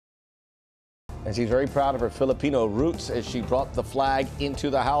And she's very proud of her Filipino roots as she brought the flag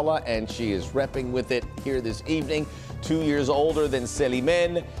into the jaula, and she is repping with it here this evening. 2 years older than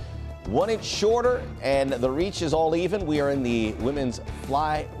Celimen, 1 inch shorter, and the reach is all even. We are in the women's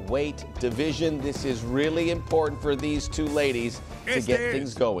flyweight division. This is really important for these two ladies to get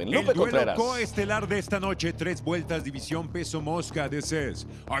things going. Lupe Contreras. El duelo coestelar de esta noche, 3 vueltas, división peso mosca. This is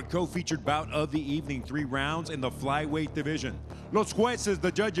our co-featured bout of the evening, 3 rounds in the flyweight division. Los jueces,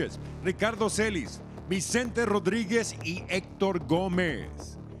 the judges, Ricardo Celis, Vicente Rodríguez y Héctor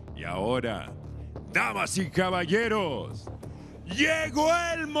Gómez. Y ahora, damas y caballeros, llegó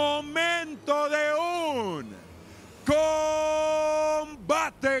el momento de un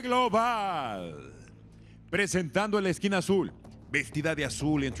combate global. Presentando en la esquina azul, vestida de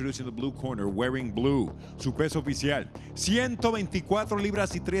azul, introducing the blue corner, wearing blue. Su peso oficial, 124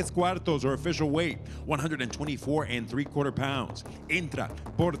 libras y 3 cuartos, or official weight, 124 3/4 pounds. Entra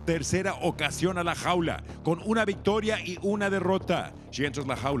por tercera ocasión a la jaula, con una victoria y una derrota. She enters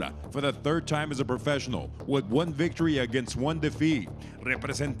la jaula for the 3rd time as a professional, with 1 victory against 1 defeat.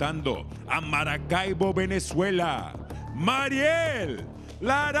 Representando a Maracaibo, Venezuela, Mariel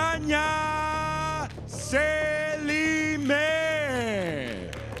La Araña Celimen.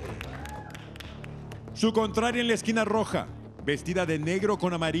 Su contraria en la esquina roja, vestida de negro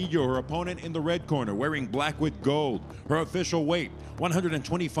con amarillo, her opponent in the red corner, wearing black with gold. Her official weight,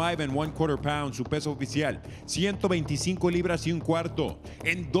 125 1/4 pounds. Su peso oficial, 125 libras y un cuarto.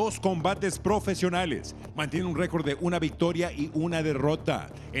 En 2 combates profesionales, mantiene un récord de 1 victoria y 1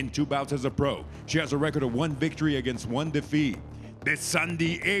 derrota. In 2 bouts as a pro, she has a record of 1 victory against 1 defeat. De San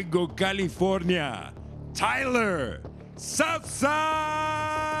Diego, California, Tyler Southside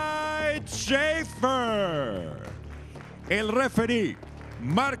Schaefer. El referee,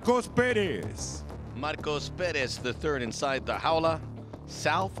 Marcos Pérez. Marcos Perez, the 3rd inside the jaula.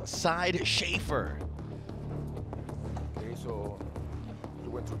 Southside Schaefer. Okay, so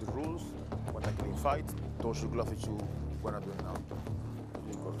you went through the rules, went a clean fight, those you gloves that you wanna do now.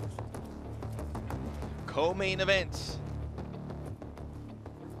 Co-main events.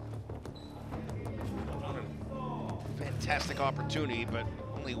 Fantastic opportunity, but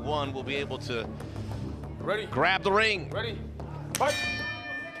only one will be able to grab the ring. Ready? Fight!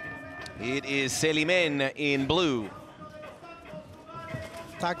 It is Celimen in blue.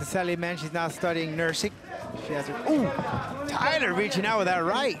 Talk to Celimen, she's now studying nursing. She has her, ooh, Tyler reaching out with that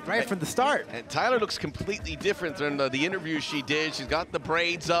right from the start. And Tyler looks completely different than the interview she did. She's got the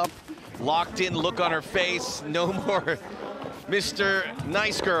braids up, locked in look on her face. No more Mr.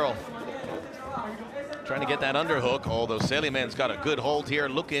 Nice Girl. Trying to get that underhook, although Celimen's got a good hold here,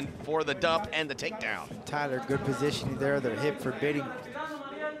 looking for the dump and the takedown. Tyler, good positioning there, their hip forbidding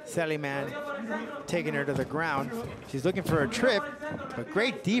Celimen, taking her to the ground. She's looking for a trip, but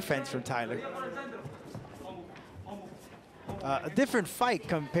great defense from Tyler. A different fight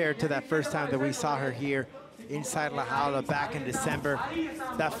compared to that first time that we saw her here inside La Jaula back in December.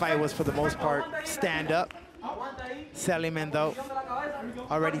 That fight was, for the most part, stand-up. Celimen, though,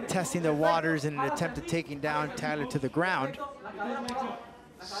 already testing the waters in an attempt at taking down Tyler to the ground.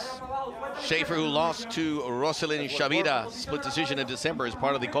 Schaefer, who lost to Roselyn Shavira, split decision in December as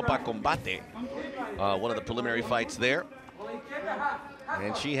part of the Copa Combate, one of the preliminary fights there.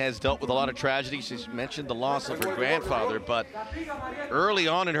 And she has dealt with a lot of tragedy. She's mentioned the loss of her grandfather, but early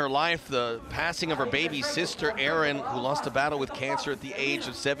on in her life, the passing of her baby sister, Erin, who lost a battle with cancer at the age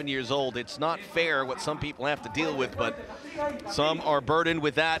of 7 years old. It's not fair what some people have to deal with, but some are burdened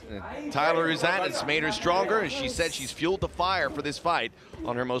with that. And Tyler is that. It's made her stronger, and she said she's fueled the fire for this fight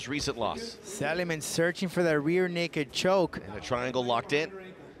on her most recent loss. Celimen searching for that rear naked choke. And a triangle locked in.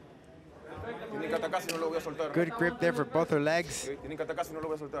 Good grip there for both her legs.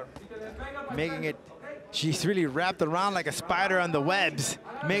 Making it, she's really wrapped around like a spider on the webs,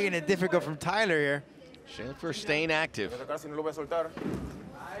 making it difficult from Tyler here. Schaefer staying active.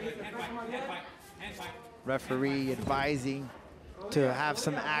 Referee advising to have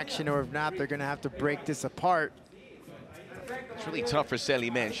some action, or if not, they're gonna have to break this apart. It's really tough for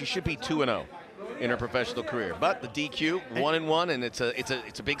Celimen. She should be 2-0. In her professional career, but the DQ 1-1, and it's a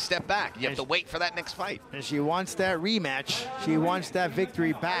big step back. You have to wait for that next fight. And she wants that rematch. She wants that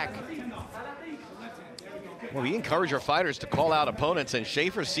victory back. Well, we encourage our fighters to call out opponents, and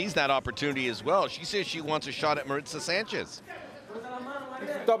Schaefer sees that opportunity as well. She says she wants a shot at Maritza Sanchez.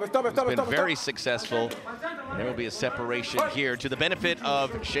 It's been very successful. And there will be a separation here to the benefit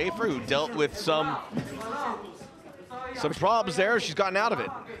of Schaefer, who dealt with some problems there. She's gotten out of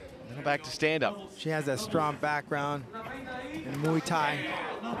it. Back to stand-up. She has that strong background in Muay Thai.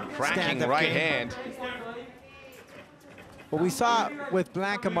 Cracking right hand. What we saw with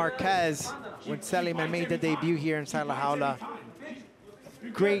Blanca Marquez when Seliman made the debut here inside La Jaula,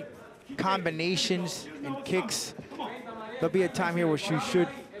 great combinations and kicks. There'll be a time here where she should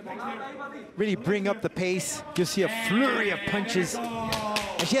really bring up the pace. You'll see a flurry of punches.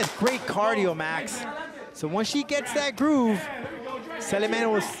 And she has great cardio, Max. So once she gets that groove,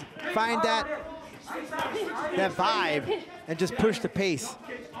 Seliman will find that vibe and just push the pace.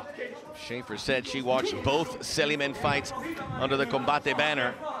 Schaefer said she watched both Seliman fights under the Combate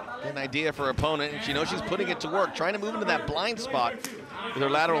banner. Get an idea for her opponent, and she knows she's putting it to work, trying to move into that blind spot with her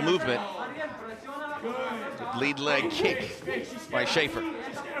lateral movement. Lead leg kick by Schaefer.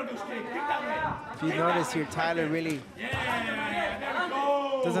 If you notice here, Tyler really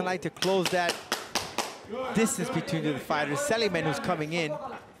doesn't like to close that distance between the fighters. Seliman, who's coming in.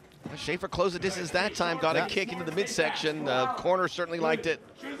 Schaefer closed the distance that time, got a kick into the midsection. The corner certainly liked it.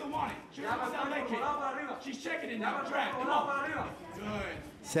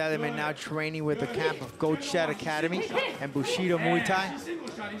 Seliman now training with the camp of Goat Shed Academy and Bushido Muay Thai.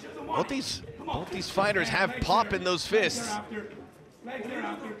 Both these fighters have pop in those fists.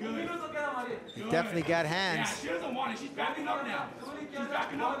 He definitely got hands.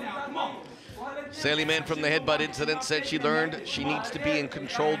 Seliman from the headbutt incident said she learned she needs to be in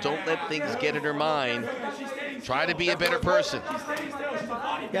control. Don't let things get in her mind. Try to be a better person.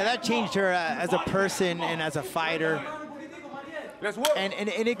 Yeah, that changed her as a person and as a fighter. And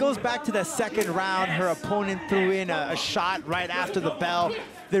it goes back to the second round. Her opponent threw in a shot right after the bell.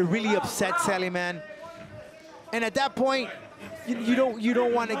 They really upset Seliman. And at that point, you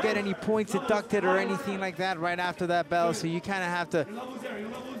don't want to get any points deducted or anything like that right after that bell. So you kind of have to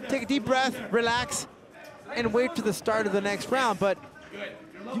take a deep breath, relax, and wait for the start of the next round. But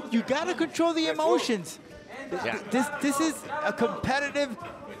you got to control the emotions. Yeah. This is a competitive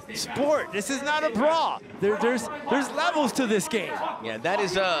sport. This is not a brawl. There's levels to this game. Yeah,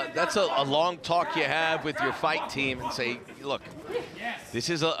 that's a long talk you have with your fight team and say, look, this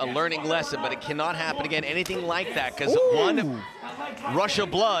is a learning lesson, but it cannot happen again. Anything like that, because one rush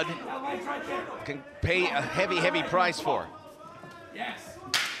of blood can pay a heavy, heavy price for.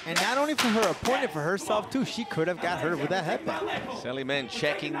 And not only for her opponent, for herself too. She could have got hurt with that headbutt. Seliman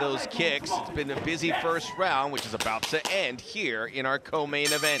checking those kicks. It's been a busy first round, which is about to end here in our co-main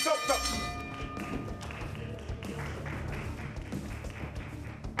event.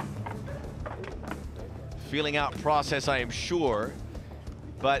 Feeling out process, I am sure,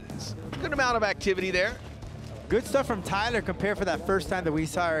 but good amount of activity there. Good stuff from Tyler compared for that first time that we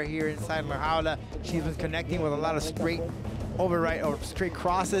saw her here inside La Jaula. She's been connecting with a lot of straight overright or straight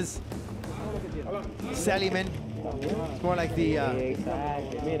crosses. Seliman, it's more like the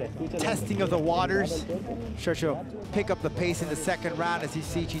testing of the waters. Sure, she'll pick up the pace in the second round. As you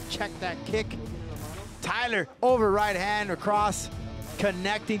see, she checked that kick. Tyler over right hand across,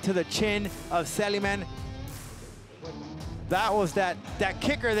 connecting to the chin of Seliman. That was that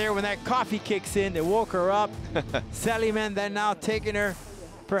kicker there when that coffee kicks in. It woke her up. Seliman then now taking her,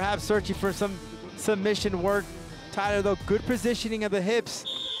 perhaps searching for some submission work. Tyler, though, good positioning of the hips,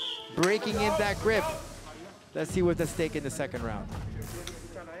 breaking in that grip. Let's see what's at stake in the second round.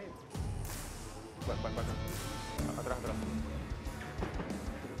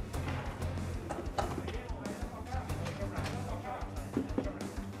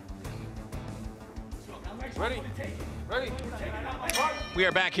 Ready? Ready? We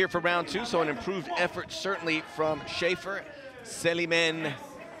are back here for round two, so an improved effort certainly from Schaefer. Seliman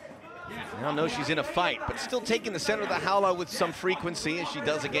now knows she's in a fight, but still taking the center of the jaula with some frequency, as she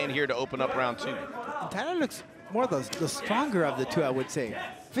does again here to open up round two. And Tyler looks more the stronger of the two, I would say,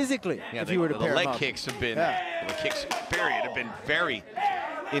 physically. Yeah, if you were to pair the leg them up. kicks have been, Yeah. the kicks period have been very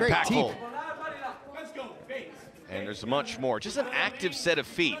Great impactful. teeth. And there's much more. Just an active set of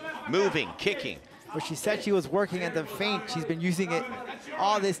feet, moving, kicking. But she said she was working at the feint. She's been using it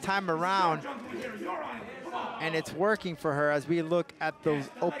all this time around. And it's working for her as we look at those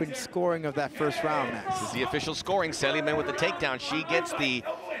open scoring of that first round, Max. This is the official scoring. Seliman with the takedown.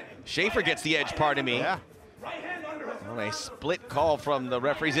 Schaefer gets the edge, pardon me. Yeah. Well, a split call from the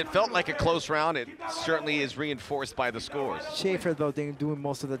referees. It felt like a close round. It certainly is reinforced by the scores. Schaefer, though, doing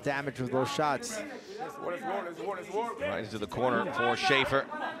most of the damage with those shots. Right into the corner for Schaefer.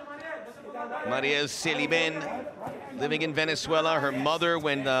 Maria Seliman, living in Venezuela. Her mother,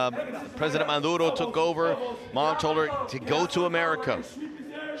 when President Maduro took over, mom told her to go to America.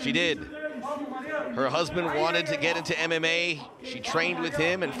 She did. Her husband wanted to get into MMA. She trained with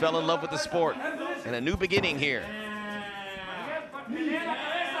him and fell in love with the sport. And a new beginning here.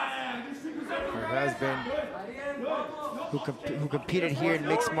 Her husband, who competed here in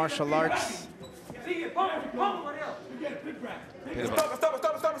mixed martial arts, Bit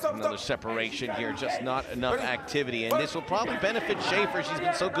of another separation here, just not enough activity. And this will probably benefit Schaefer. She's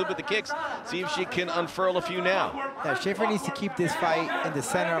been so good with the kicks. See if she can unfurl a few now. Yeah, Schaefer needs to keep this fight in the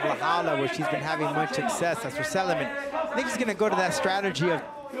center of La Jaula, where she's been having much success. As for Seliman, I think he's going to go to that strategy of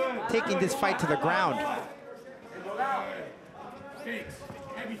taking this fight to the ground.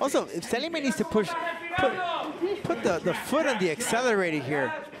 Also, if Seliman needs to put the foot on the accelerator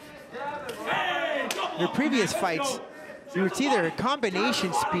here. Their previous fights, you would see their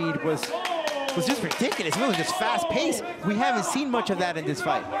combination speed was just ridiculous. It was just fast paced. We haven't seen much of that in this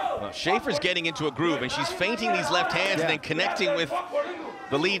fight. Well, Schaefer's getting into a groove, and she's feinting these left hands and then connecting with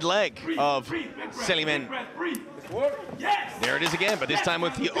the lead leg of Seliman. There it is again, but this time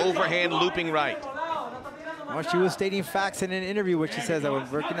with the overhand looping right. Well, she was stating facts in an interview where she says, I've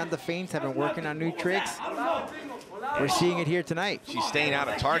been working on the feints, I've been working on new tricks. We're seeing it here tonight. She's staying out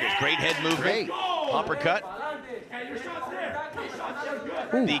of targets. Great head movement. Great. Uppercut.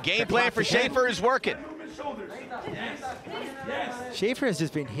 The game plan for Schaefer is working. Schaefer has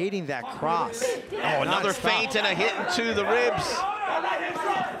just been hitting that cross. Oh, another feint and a hit into the ribs.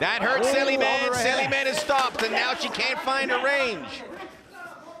 That hurt Seliman. Seliman is stopped, and now she can't find her range.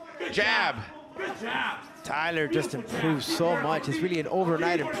 Jab. Tyler just improved so much. It's really an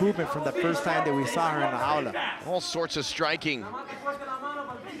overnight improvement from the first time that we saw her in the jaula. All sorts of striking.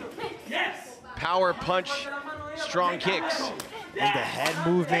 Power punch, strong kicks. And the head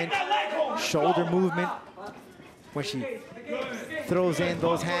movement, shoulder movement, when she throws in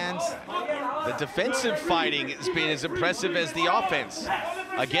those hands. The defensive fighting has been as impressive as the offense.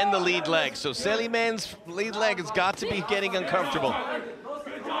 Again, the lead leg. So Seliman's lead leg has got to be getting uncomfortable.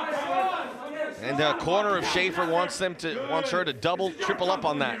 And the corner of Schaefer wants her to double, triple up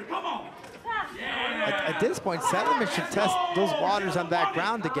on that. At this point, Seliman should test those waters on that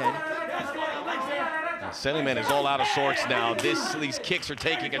ground again. Seliman is all out of sorts now. These kicks are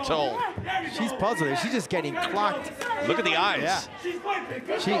taking a toll. She's puzzled. She's just getting clocked. Look at the eyes. Yeah.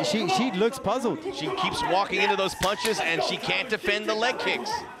 She looks puzzled. She keeps walking into those punches, and she can't defend the leg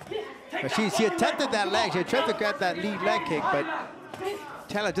kicks. But she attempted that leg. She attempted to grab that lead leg kick, but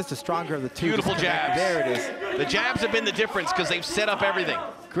Taylor just the stronger of the two. Beautiful jabs. There it is. The jabs have been the difference because they've set up everything.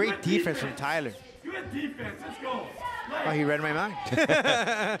 Great defense from Tyler. Oh, he read my mind.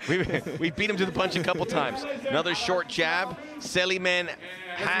 we beat him to the punch a couple times. Another short jab. Seliman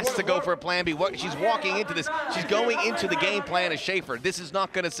has to go for a plan B. She's walking into this. She's going into the game plan of Schaefer. This is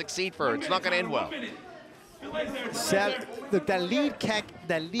not going to succeed for her. It's not going to end well. Look, that lead kick,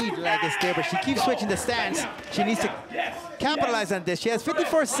 that lead leg is there, but she keeps switching the stance. She needs to capitalize on this. She has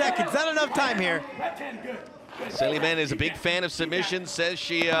 54 seconds. Not enough time here. Seliman is a big fan of submissions, says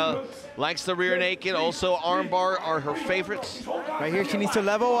she likes the rear naked. Also, armbar are her favorites. Right here, she needs to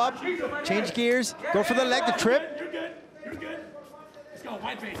level up, change gears, go for the leg, the trip. You're good. Let's go,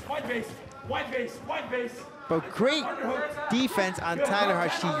 wide base, wide base, wide base, wide base. But great defense on Tyler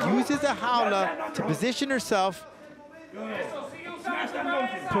Hart. She uses the jaula to position herself,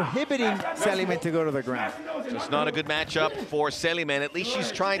 prohibiting Seliman to go to the ground. Just not a good matchup for Seliman. At least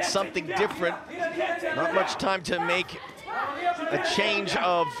she's tried something different. Not much time to make a change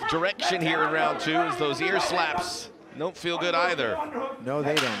of direction here in round two, as those ear slaps don't feel good either. No,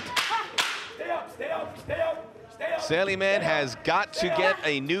 they don't. Stay up, stay up, stay up. Seliman has got to get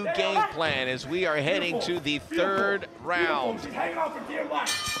a new game plan as we are heading to the third round. Hang on for dear life.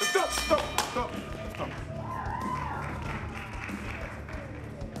 Stop.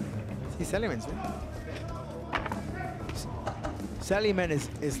 See, Seliman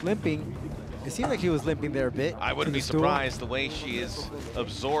is limping. It seemed like he was limping there a bit. I wouldn't be surprised the way she has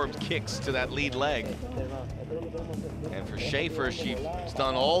absorbed kicks to that lead leg. And for Schaefer, she's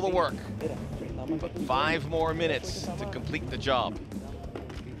done all the work. But 5 more minutes to complete the job.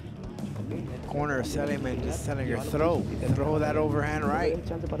 Corner of Seliman just telling her throw that overhand right.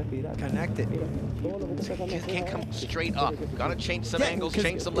 Connect it. Just can't come straight up. Gotta change some angles,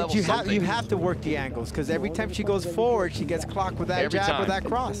 change some levels. You have to work the angles because every time she goes forward, she gets clocked with that jab or that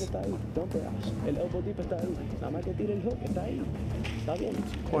cross.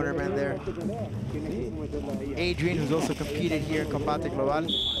 Corner man there. Adrian, who's also competed here in Combate Global.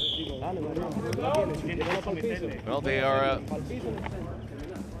 Well, they are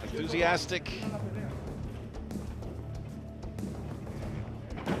enthusiastic.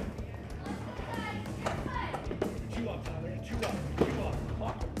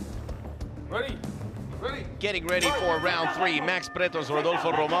 Ready? Getting ready for round 3. Max Bretos,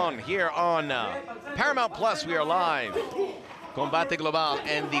 Rodolfo Roman here on Paramount Plus. We are live. Combate Global,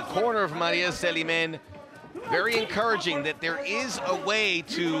 and the corner of Maria Seliman. Very encouraging that there is a way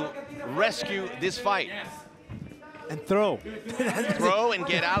to rescue this fight. And throw. Throw and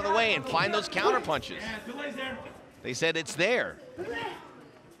get out of the way and find those counter punches. They said it's there.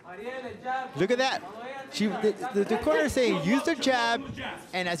 Look at that. The corner is saying use the jab,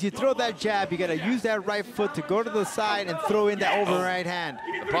 and as you throw that jab, you got to use that right foot to go to the side and throw in that over right hand.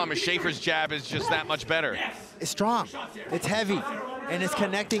 The problem is Schaefer's jab is just that much better. It's strong, it's heavy, and it's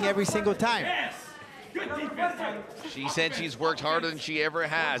connecting every single time. She said she's worked harder than she ever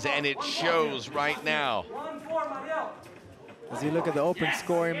has, and it shows right now. As you look at the open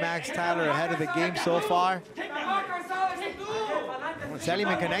scoring, Max Tyler ahead of the game so far.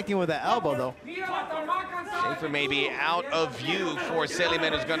 Seliman connecting with the elbow, though. Schaefer may be out of view for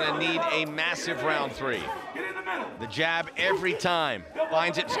Seliman, who's going to need a massive round 3. The jab every time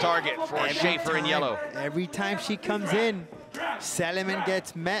finds its target for Schaefer in yellow. Every time she comes in, Seliman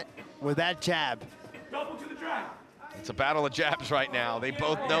gets met with that jab. It's a battle of jabs right now. They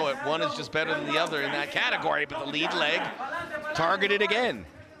both know it. One is just better than the other in that category, but the lead leg targeted again.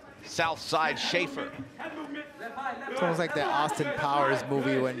 South side Schaefer. It's almost like that Austin Powers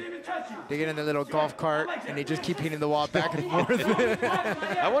movie when they get in the little golf cart and they just keep hitting the wall back and forth.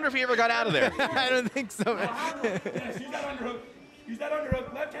 I wonder if he ever got out of there. I don't think so.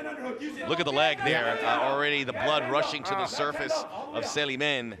 Look at the leg there. Already the blood rushing to the surface of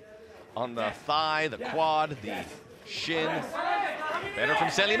Seliman on the thigh, the quad, the shin. Better from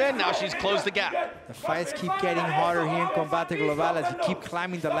Seliman. Now she's closed the gap. The fights keep getting harder here in Combate Global as you keep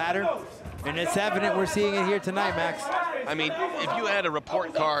climbing the ladder. And it's evident we're seeing it here tonight, Max. I mean, if you had a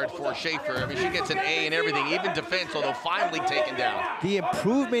report card for Schaefer, I mean, she gets an A in everything, even defense, although finally taken down. The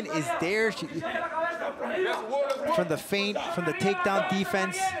improvement is there. From the feint, from the takedown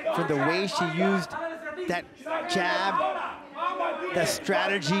defense, from the way she used that jab, that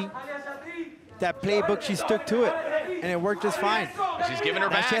strategy, that playbook, she stuck to it, and it worked just fine. She's giving her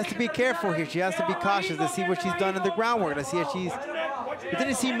now back. She has to be careful here. She has to be cautious to see what she's done in the groundwork, to see if she's... We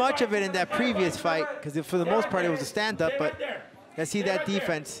didn't see much of it in that previous fight, because for the most part it was a stand-up, but let's see that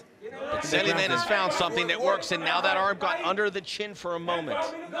defense. But Seliman has found something that works, and now that arm got under the chin for a moment.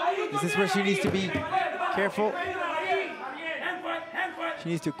 This is where she needs to be careful. She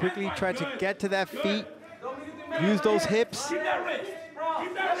needs to quickly try to get to that feet, use those hips.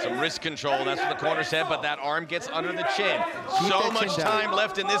 Some wrist control, that's what the corner said, but that arm gets under the chin. Keep So that much chin down. time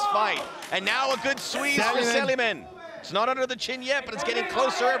left in this fight. And now a good squeeze for Seliman. It's not under the chin yet, but it's getting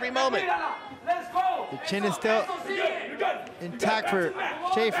closer every moment. The chin is still intact for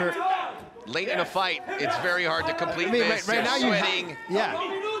Schaefer. Late in a fight, it's very hard to complete this. Right now sweating. yeah.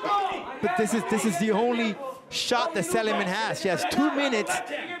 But this is the only shot that Seliman has. She has 2 minutes.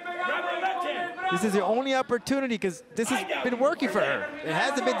 This is the only opportunity because this has been working for her. It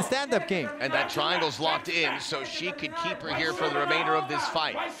hasn't been the stand-up game. And that triangle's locked in, so she could keep her here for the remainder of this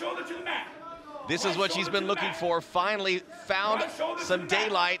fight. This is what she's been looking for. Finally found some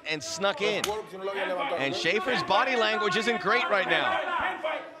daylight and snuck in. And Schaefer's body language isn't great right now.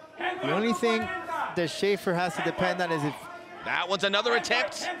 The only thing that Schaefer has to depend on is if That one's another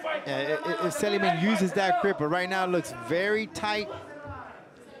attempt. if Seliman uses that grip, but right now it looks very tight.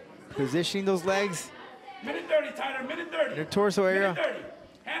 Positioning those legs Minute 30, Tyler, minute 30. in the torso area. Minute 30.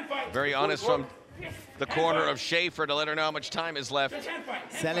 Hand fight. Very honest from the corner of Schaefer to let her know how much time is left. Hand fight.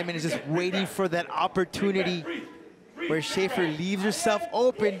 Seliman is just waiting for that opportunity where Schaefer leaves herself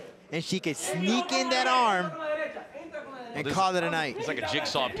open and she can sneak in that arm and call it a night. It's like a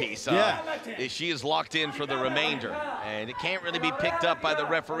jigsaw piece. Yeah. She is locked in for the remainder. And it can't really be picked up by the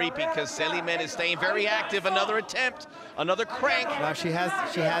referee because Seliman is staying very active. Another attempt, another crank. Now she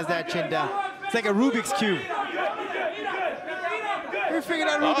has that chin down. It's like a Rubik's Cube. We're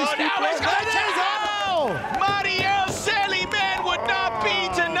figuring out Rubik's Cube. Now it's gonna Mariel Seliman would not be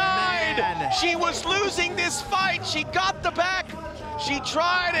denied. Man. She was losing this fight. She got the back. She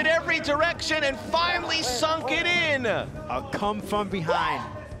tried in every direction and finally sunk it in. A come from behind.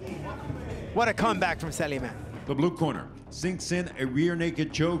 What a comeback from Seliman. The blue corner sinks in a rear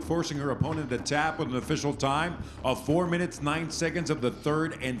naked choke, forcing her opponent to tap with an official time of 4 minutes, 9 seconds of the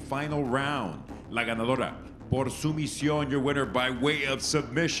third and final round. La ganadora por sumisión, your winner by way of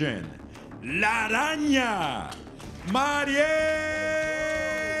submission, La Araña, Mariel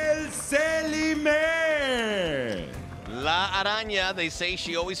Seliman. La Araña, they say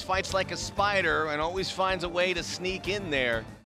she always fights like a spider and always finds a way to sneak in there.